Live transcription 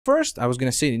first. I was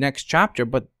going to say the next chapter,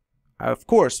 but of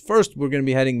course, first we're going to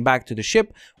be heading back to the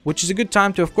ship, which is a good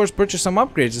time to, of course, purchase some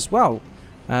upgrades as well.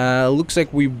 Looks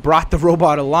like we brought the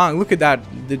robot along. Look at that.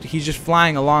 He's just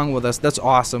flying along with us. That's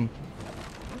awesome.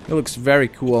 It looks very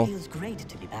cool. It feels great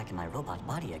to be back in my robot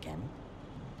body again.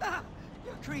 Ah,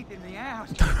 you're creeping me out.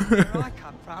 Where I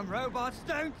come from, robots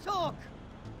don't talk.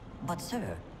 But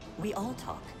sir, we all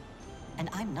talk. And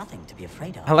I'm nothing to be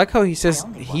afraid of. I like how he says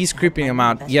he's creeping him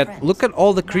out, yet look at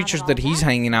all the creatures that he's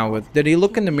hanging out with. Did he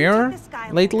look in the mirror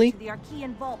lately? The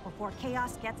Archean vault before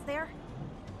chaos gets there?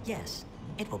 Yes,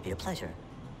 it will be a pleasure.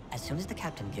 As soon as the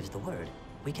captain gives the word,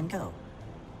 we can go.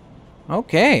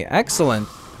 Okay, excellent.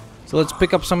 So let's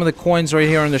pick up some of the coins right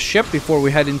here on the ship before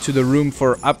we head into the room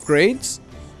for upgrades.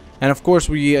 And of course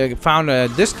we found a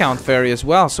discount ferry as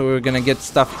well, so we're gonna get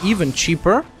stuff even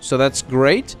cheaper. So that's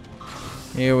great.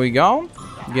 Here we go.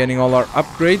 Getting all our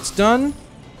upgrades done.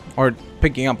 Or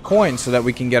picking up coins so that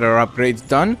we can get our upgrades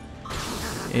done.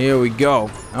 Here we go.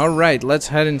 Alright, let's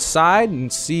head inside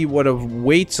and see what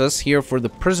awaits us here for the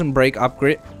prison break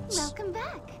upgrade. Welcome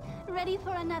back. Ready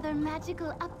for another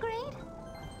magical upgrade?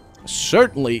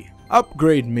 Certainly.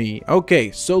 Upgrade me.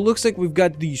 Okay, so looks like we've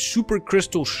got the Super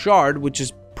Crystal Shard, which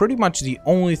is pretty much the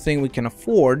only thing we can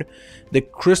afford. The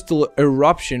Crystal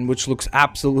Eruption, which looks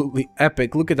absolutely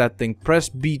epic. Look at that thing. Press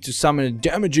B to summon a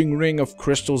damaging ring of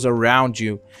crystals around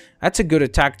you. That's a good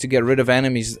attack to get rid of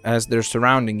enemies as they're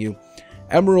surrounding you.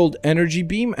 Emerald Energy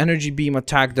Beam. Energy Beam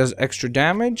attack does extra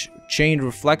damage. Chain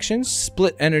Reflections.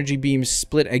 Split Energy Beams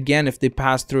split again if they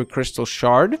pass through a Crystal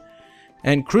Shard.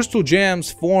 And Crystal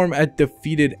Jams form at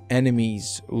defeated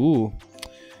enemies. Ooh.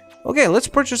 Okay, let's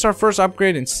purchase our first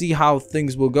upgrade and see how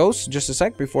things will go. So just a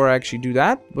sec before I actually do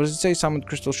that. What does it say? Summoned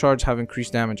crystal shards have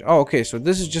increased damage. Oh, okay, so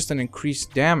this is just an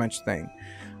increased damage thing.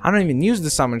 I don't even use the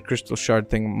summoned crystal shard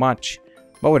thing much.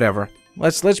 But whatever.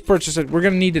 Let's purchase it. We're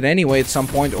gonna need it anyway at some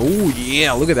point. Oh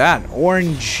yeah, look at that.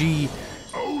 Orangey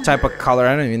type of color.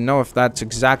 I don't even know if that's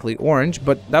exactly orange,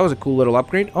 but that was a cool little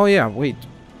upgrade. Oh yeah, wait.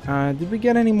 Did we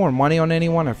get any more money on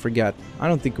anyone? I forget. I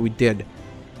don't think we did.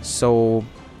 So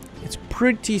it's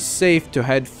pretty safe to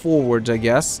head forwards, I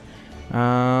guess.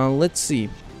 Let's see.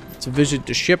 Let's visit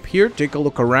the ship here. Take a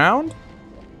look around.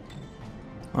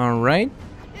 Alright.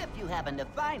 If you happen to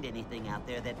find anything out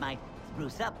there that might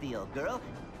spruce up the old girl,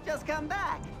 just come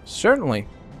back. Certainly.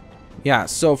 Yeah,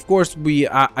 so of course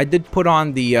I did put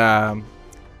on the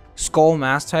skull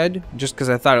masthead just because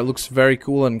I thought it looks very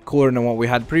cool and cooler than what we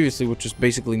had previously, which was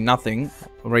basically nothing.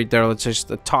 Right there, it's just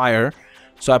a tire.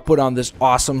 So I put on this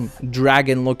awesome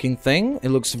dragon looking thing. It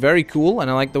looks very cool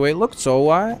and I like the way it looked, so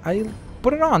I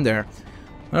put it on there.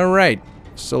 Alright,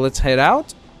 so let's head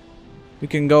out. We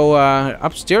can go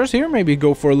upstairs here, maybe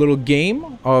go for a little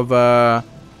game of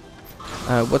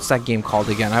what's that game called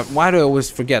again? Why do I always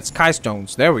forget? Sky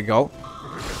Stones. There we go.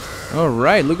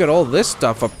 Alright, look at all this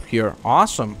stuff up here.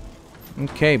 Awesome.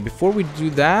 Okay, before we do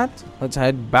that, let's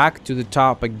head back to the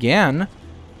top again.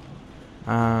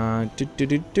 Can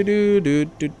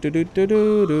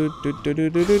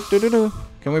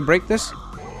we break this?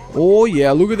 Oh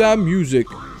yeah, look at that music.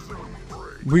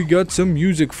 We got some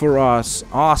music for us.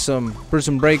 Awesome.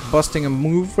 Prison break busting a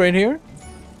move right here.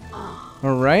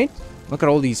 Alright. Look at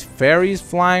all these fairies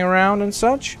flying around and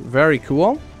such. Very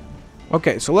cool.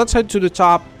 Okay, so let's head to the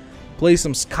top. Play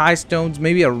some Sky Stones.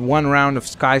 Maybe one round of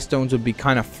Sky Stones would be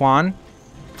kind of fun.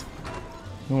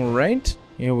 Alright.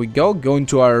 Here we go. Go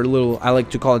into our little, I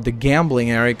like to call it the gambling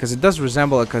area, because it does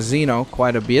resemble a casino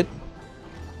quite a bit.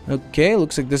 Okay,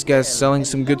 looks like this guy's selling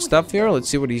some good stuff here. Let's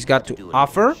see what he's got to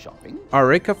offer.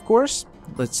 Arik, of course.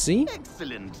 Let's see.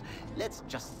 Excellent. Let's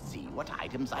just see what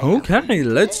items I Okay,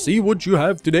 let's see what you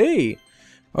have today.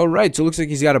 Alright, so it looks like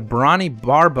he's got a brawny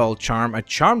barbell charm. A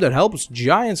charm that helps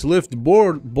giants lift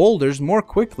boulders more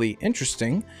quickly.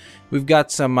 Interesting. We've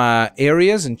got some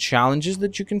areas and challenges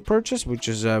that you can purchase, which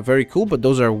is very cool, but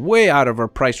those are way out of our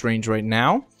price range right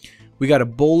now. We got a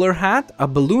bowler hat, a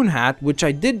balloon hat, which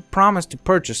I did promise to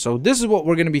purchase, so this is what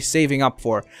we're going to be saving up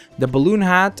for. The balloon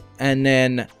hat, and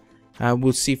then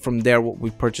we'll see from there what we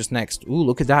purchase next. Ooh,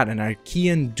 look at that, an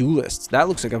Archean duelist. That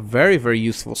looks like a very, very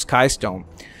useful Skystone.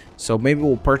 So maybe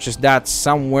we'll purchase that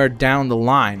somewhere down the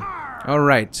line.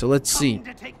 Alright, so let's see.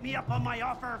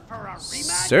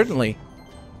 Certainly.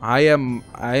 I am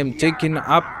taking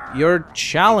up your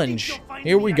challenge.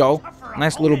 Here we go.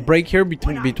 Nice little break here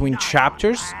between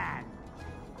chapters.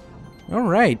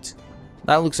 Alright.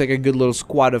 That looks like a good little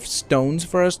squad of stones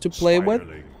for us to play with.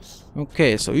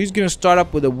 Okay, so he's gonna start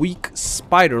up with a weak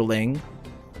spiderling,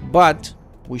 but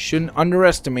we shouldn't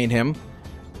underestimate him.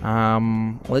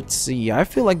 Let's see. I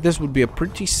feel like this would be a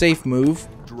pretty safe move.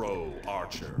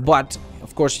 But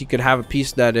of course, he could have a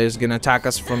piece that is going to attack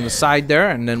us from the side there,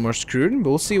 and then we're screwed.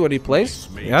 We'll see what he plays.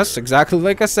 Yes, exactly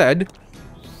like I said.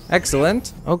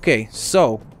 Excellent. Okay,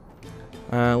 so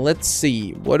let's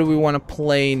see. What do we want to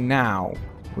play now?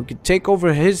 We could take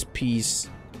over his piece,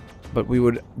 but we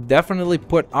would definitely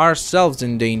put ourselves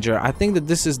in danger. I think that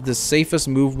this is the safest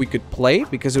move we could play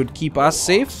because it would keep us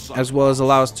safe as well as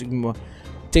allow us to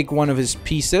take one of his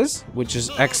pieces, which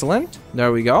is excellent.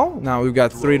 There we go. Now we've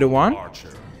got 3-1.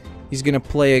 He's gonna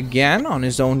play again on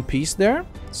his own piece there.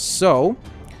 So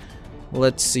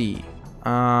let's see.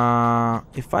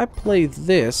 If I play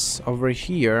this over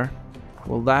here,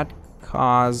 will that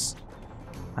cause...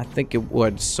 I think it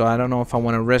would, so I don't know if I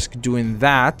want to risk doing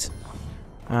that.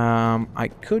 I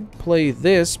could play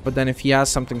this, but then if he has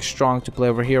something strong to play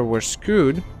over here, we're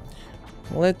screwed.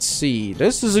 Let's see.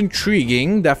 This is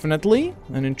intriguing, definitely.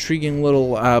 An intriguing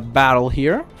little battle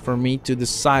here for me to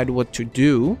decide what to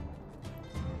do.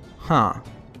 Huh.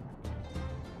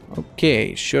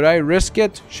 Okay, should I risk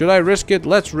it? Should I risk it?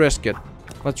 Let's risk it.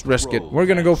 Let's risk it. We're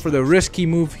gonna go for the risky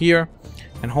move here,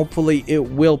 and hopefully it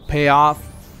will pay off.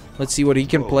 Let's see what he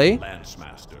can play.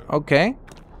 Okay,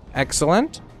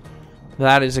 excellent.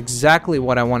 That is exactly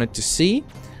what I wanted to see.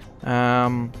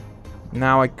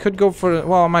 Now I could go for...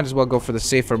 Well, I might as well go for the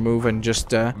safer move and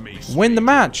just win the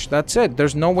match. That's it.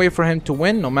 There's no way for him to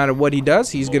win. No matter what he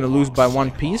does, he's going to lose by one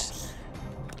piece.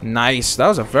 Nice. That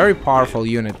was a very powerful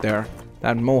unit there.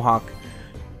 That Mohawk.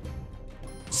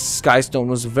 Skystone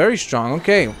was very strong.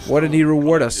 Okay, what did he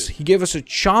reward us? He gave us a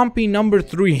chompy number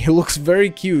 3. He looks very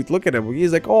cute. Look at him.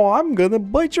 He's like, oh, I'm gonna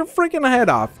bite your freaking head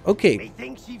off. Okay.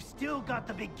 Methinks you've still got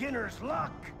the beginner's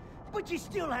luck, but you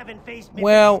still haven't faced me.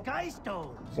 Well,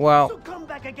 so come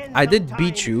back again I did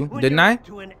beat you, didn't I?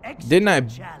 Didn't I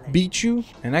challenge. beat you?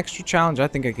 An extra challenge? I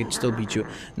think I could still beat you.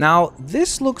 Now,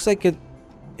 this looks like it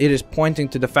is pointing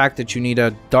to the fact that you need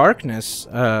a darkness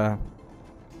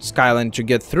Skyland to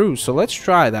get through, so let's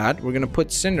try that. We're gonna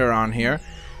put Cinder on here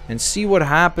and see what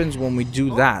happens when we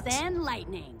do that.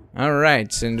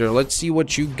 Alright, Cinder, let's see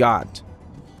what you got.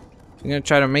 I'm gonna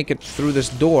try to make it through this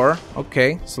door.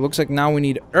 Okay, so it looks like now we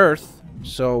need Earth,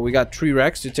 so we got Tree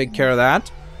Rex to take care of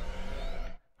that.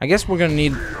 I guess we're gonna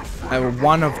need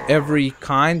one of every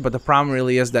kind, but the problem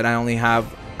really is that I only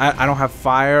have I don't have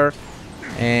fire,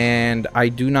 and I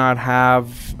do not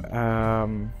have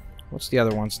what's the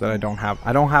other ones that I don't have?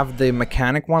 I don't have the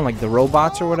mechanic one, like the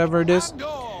robots or whatever it is.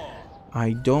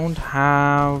 I don't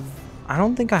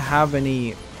think I have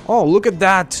any... Oh, look at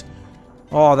that!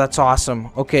 Oh, that's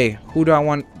awesome. Okay, who do I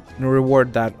want to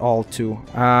reward that all to?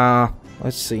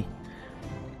 Let's see.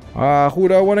 Who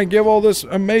do I want to give all this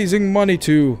amazing money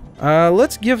to?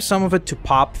 Let's give some of it to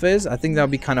Pop Fizz. I think that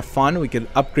would be kind of fun. We could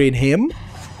upgrade him.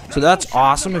 So that's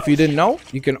awesome. If you didn't know,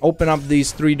 you can open up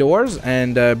these 3 doors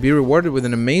and be rewarded with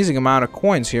an amazing amount of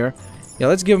coins here. Yeah,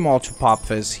 let's give them all to Pop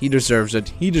Fizz. He deserves it.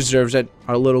 He deserves it.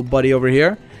 Our little buddy over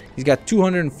here. He's got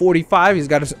 245. He's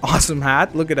got his awesome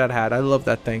hat. Look at that hat. I love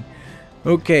that thing.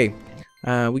 Okay.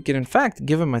 We can, in fact,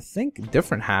 give him, I think, a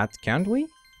different hat. Can't we?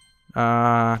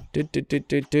 Where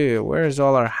is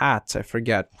all our hats? I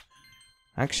forget.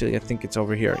 Actually, I think it's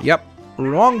over here. Yep.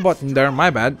 Wrong button there. My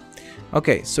bad.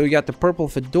 Okay, so we got the purple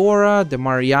fedora, the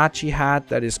mariachi hat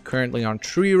that is currently on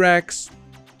Tree Rex.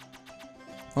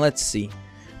 Let's see.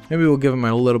 Maybe we'll give him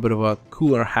a little bit of a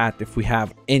cooler hat if we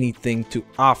have anything to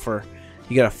offer.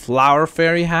 You got a flower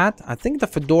fairy hat. I think the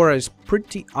fedora is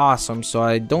pretty awesome, so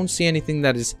I don't see anything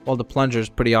that is... Well, the plunger is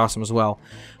pretty awesome as well.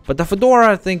 But the fedora,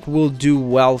 I think, will do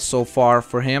well so far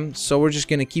for him. So we're just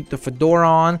going to keep the fedora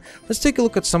on. Let's take a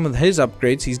look at some of his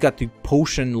upgrades. He's got the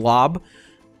potion lob,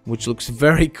 which looks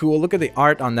very cool. Look at the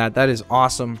art on that. That is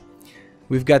awesome.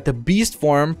 We've got the beast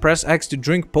form. Press X to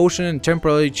drink potion and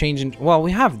temporarily change in... Well,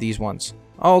 we have these ones.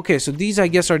 Oh, okay, so these, I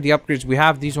guess, are the upgrades we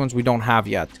have. These ones we don't have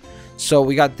yet. So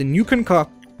we got the new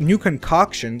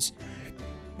concoctions,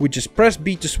 which is press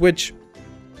B to switch.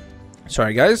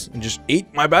 Sorry, guys. I just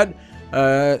ate. My bad.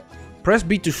 Press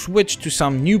B to switch to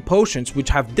some new potions, which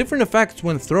have different effects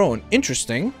when thrown.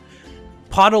 Interesting.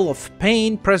 Puddle of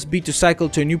Pain. Press B to cycle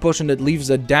to a new potion that leaves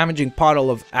a damaging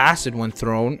puddle of acid when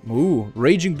thrown. Ooh.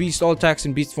 Raging Beast. All attacks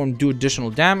in beast form do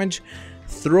additional damage.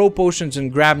 Throw potions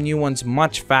and grab new ones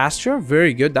much faster.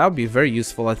 Very good. That would be very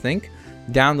useful, I think,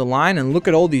 down the line. And look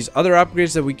at all these other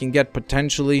upgrades that we can get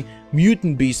potentially.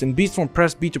 Mutant Beast. In beast form,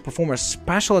 press B to perform a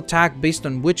special attack based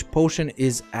on which potion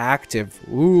is active.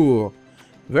 Ooh.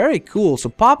 Very cool. So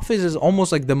Pop Fizz is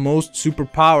almost like the most super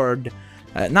powered...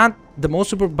 not the most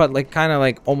super, but like kind of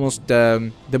like almost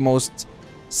the most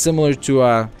similar to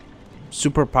a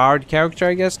super powered character,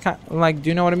 I guess. Like, do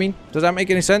you know what I mean? Does that make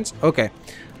any sense? Okay.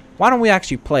 Why don't we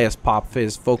actually play as Pop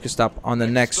Fizz, focused up on the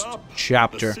next up,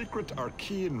 chapter? The Secret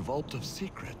Archean Vault of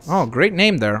Secrets. Oh, great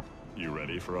name there. You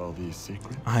ready for all these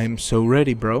secrets? I'm so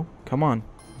ready, bro. Come on.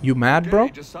 You mad, bro?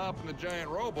 Okay, just hop in the giant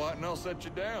robot and I'll set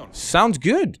you down. Sounds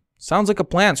good. Sounds like a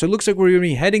plan. So it looks like we're going to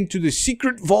be heading to the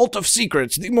Secret Vault of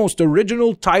Secrets, the most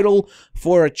original title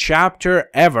for a chapter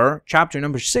ever. Chapter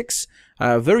number 6.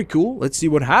 Very cool. Let's see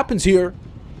what happens here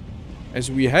as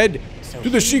we head to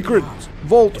the Secret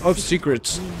Vault of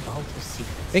Secrets. Vault of Secrets.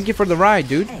 Thank you for the ride,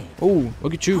 dude. Hey, Oh,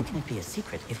 look at How you. can it be a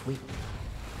secret if we...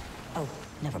 Oh,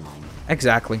 never mind.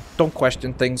 Exactly. Don't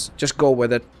question things. Just go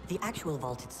with it. The actual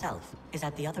vault itself is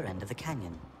at the other end of the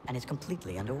canyon, and is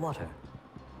completely underwater.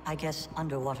 I guess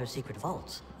underwater secret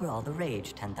vaults were all the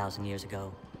rage 10,000 years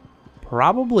ago.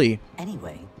 Probably.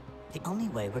 Anyway, the only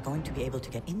way we're going to be able to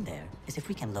get in there is if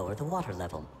we can lower the water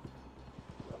level.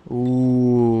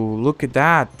 Ooh, look at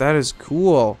that. That is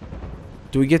cool.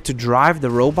 Do we get to drive the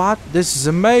robot? This is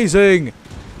amazing.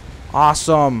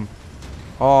 Awesome.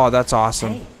 Oh, that's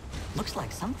awesome. Hey, looks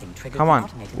like something triggered Come the on.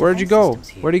 automated Where'd you defense go? systems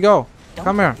here. Where'd he go? Don't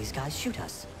Come let here. these guys shoot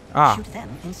us. Ah. Shoot them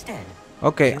instead.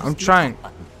 Okay, Use I'm the trying. attack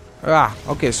button. Ah,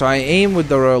 okay, so I aim with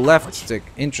the left Ouch. stick.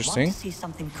 Want Interesting. to see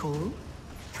something cool?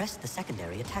 Press the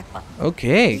secondary attack button.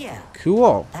 Okay, Yeah.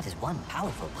 cool. That is one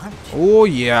powerful punch. Oh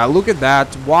yeah, look at that.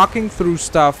 Walking through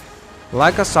stuff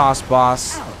like a sauce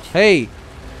boss. Ouch. Hey,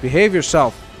 behave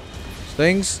yourself.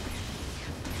 Things.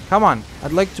 Come on,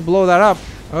 I'd like to blow that up.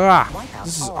 Ah, Wipe out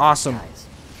this is all these awesome. guys.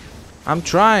 I'm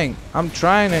trying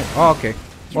it. Oh, okay.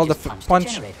 You Well, the just punched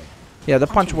punch. generator. Yeah, the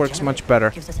Punching punch the works much generator better.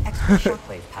 Gives us extra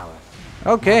shockwave power.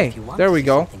 Now, Okay, if you want there to we see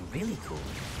go. something really cool,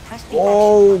 press the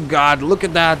Oh action god, look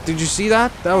at that. Did you see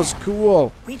that? That was cool.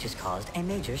 button. We just caused a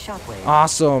major shockwave.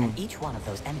 Awesome. Each one of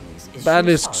those enemies is That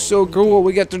sure is sorry so we cool. did.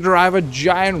 We get to drive a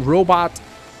giant robot.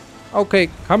 Okay,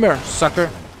 come here, sucker.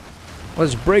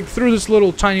 Let's break through this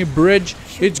little tiny bridge.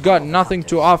 It's got nothing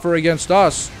to offer against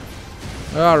us.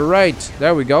 Alright,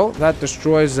 there we go. That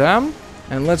destroys them.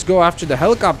 And let's go after the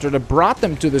helicopter that brought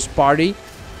them to this party.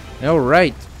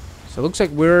 Alright. So it looks like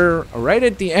we're right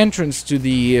at the entrance to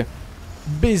the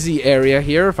busy area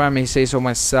here, if I may say so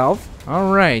myself.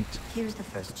 Alright. Here's the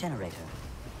first generator.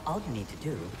 All you need to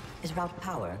do is route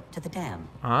power to the dam.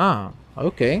 Ah,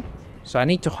 okay. So I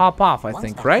need to hop off, I Once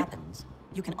think, that right? happens,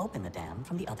 you can open the dam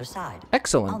from the other side.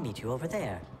 Excellent. I'll meet you over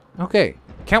there. Okay.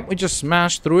 Can't we just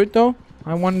smash through it, though?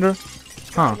 I wonder.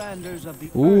 Huh. Skylanders of the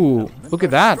Ooh, Earth Element look at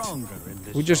are that. stronger in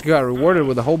this We just got rewarded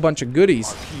with a whole bunch of goodies.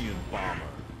 Archean bomber.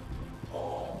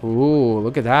 Ooh,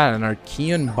 look at that. An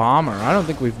Archean bomber. I don't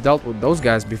think we've dealt with those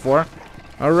guys before.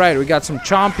 Alright, we got some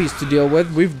chompies to deal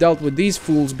with. We've dealt with these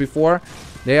fools before.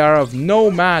 They are of no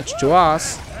match to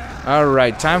us.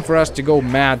 Alright, time for us to go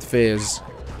Mad Fizz.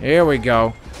 Here we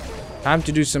go. Time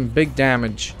to do some big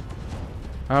damage.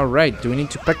 Alright, do we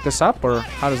need to pick this up or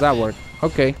how does that work?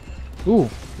 Okay. Ooh,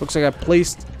 looks like I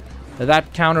placed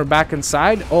that counter back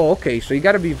inside. Oh, okay, so you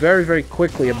gotta be very, very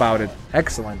quickly about it.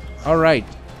 Excellent. Alright.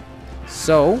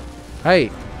 So,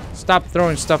 hey, stop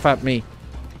throwing stuff at me.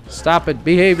 Stop it.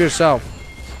 Behave yourself.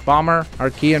 Bomber,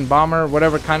 Archean bomber,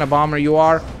 whatever kind of bomber you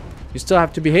are, you still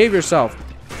have to behave yourself.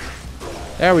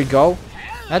 There we go.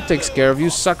 That takes care of you,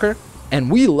 sucker. And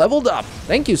we leveled up.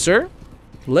 Thank you, sir.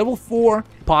 Level 4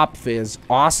 Pop Fizz.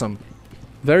 Awesome.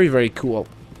 Very, very cool.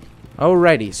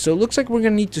 Alrighty, so it looks like we're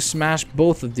gonna need to smash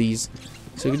both of these.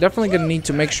 So we're definitely gonna need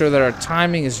to make sure that our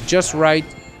timing is just right.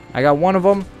 I got one of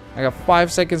them. I got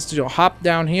 5 seconds to hop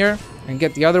down here and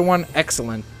get the other one.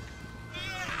 Excellent.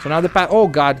 So now the path. Oh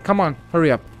god, come on,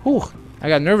 hurry up. Whew. I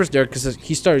got nervous there because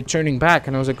he started turning back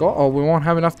and I was like, oh, we won't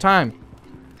have enough time.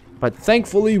 But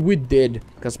thankfully we did,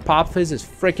 because Pop Fizz is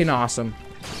freaking awesome.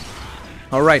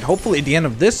 Alright, hopefully at the end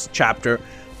of this chapter,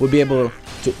 we'll be able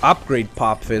to upgrade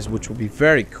Pop Fizz, which will be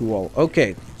very cool.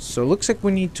 Okay, so looks like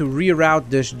we need to reroute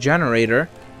this generator,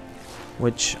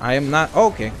 which I am not...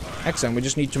 Okay, excellent. We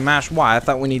just need to mash Y. I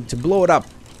thought we needed to blow it up.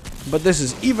 But this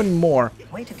is even more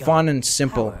fun and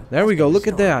simple. There we go. Look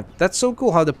at that. That's so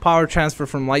cool how the power transfer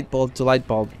from light bulb to light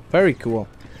bulb. Very cool.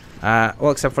 Well,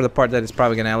 except for the part that is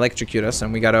probably going to electrocute us,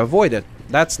 and we got to avoid it.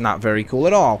 That's not very cool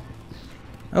at all.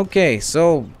 Okay,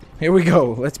 so here we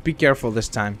go. Let's be careful this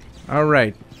time.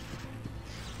 Alright.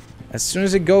 As soon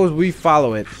as it goes, we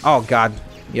follow it. Oh, God.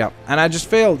 Yep. And I just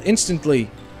failed instantly.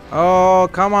 Oh,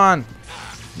 come on.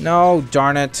 No,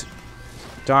 darn it.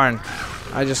 Darn.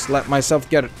 I just let myself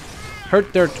get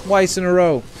hurt there twice in a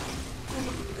row.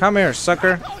 Come here,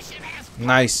 sucker.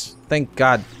 Nice. Thank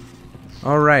God.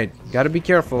 Alright. Gotta be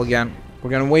careful again. We're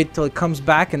gonna wait till it comes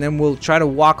back and then we'll try to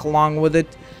walk along with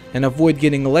it and avoid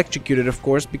getting electrocuted, of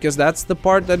course, because that's the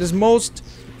part that is most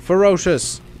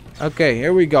ferocious. Okay,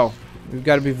 here we go. We've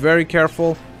got to be very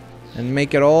careful. and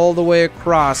make it all the way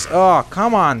across. Oh,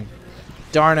 come on.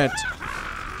 Darn it.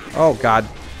 Oh, God.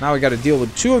 Now we got to deal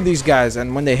with 2 of these guys,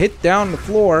 and when they hit down the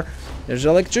floor, there's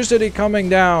electricity coming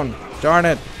down. Darn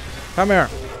it. Come here.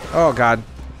 Oh, God.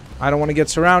 I don't want to get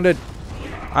surrounded.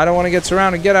 I don't want to get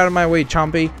surrounded. Get out of my way,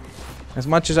 Chompy. As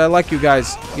much as I like you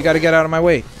guys, you got to get out of my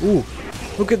way. Ooh,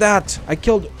 look at that. I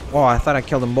killed... Oh, I thought I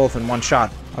killed them both in one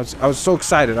shot. I was so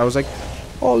excited. I was like,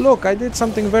 oh, look, I did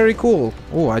something very cool.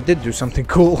 Oh, I did do something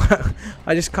cool.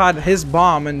 I just caught his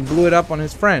bomb and blew it up on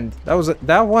his friend. That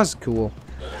was cool.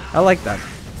 I like that.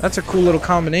 That's a cool little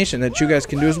combination that you guys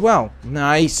can do as well.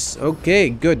 Nice. Okay,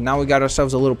 good. Now we got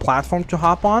ourselves a little platform to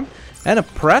hop on and a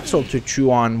pretzel to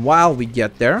chew on while we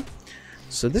get there.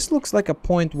 So this looks like a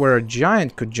point where a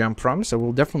giant could jump from, so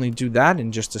we'll definitely do that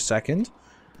in just a second.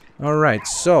 Alright,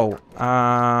 so,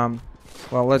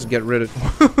 well, let's get rid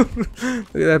of... Look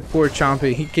at that poor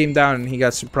Chompy. He came down and he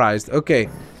got surprised. Okay.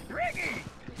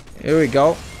 Here we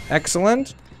go.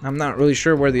 Excellent. I'm not really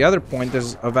sure where the other point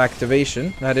is of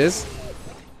activation. That is.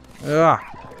 Ugh.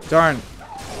 Darn.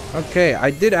 Okay,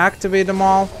 I did activate them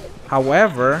all.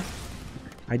 However,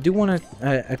 I do want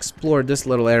to explore this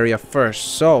little area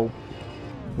first. So,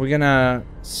 we're gonna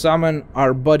summon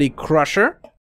our buddy Crusher.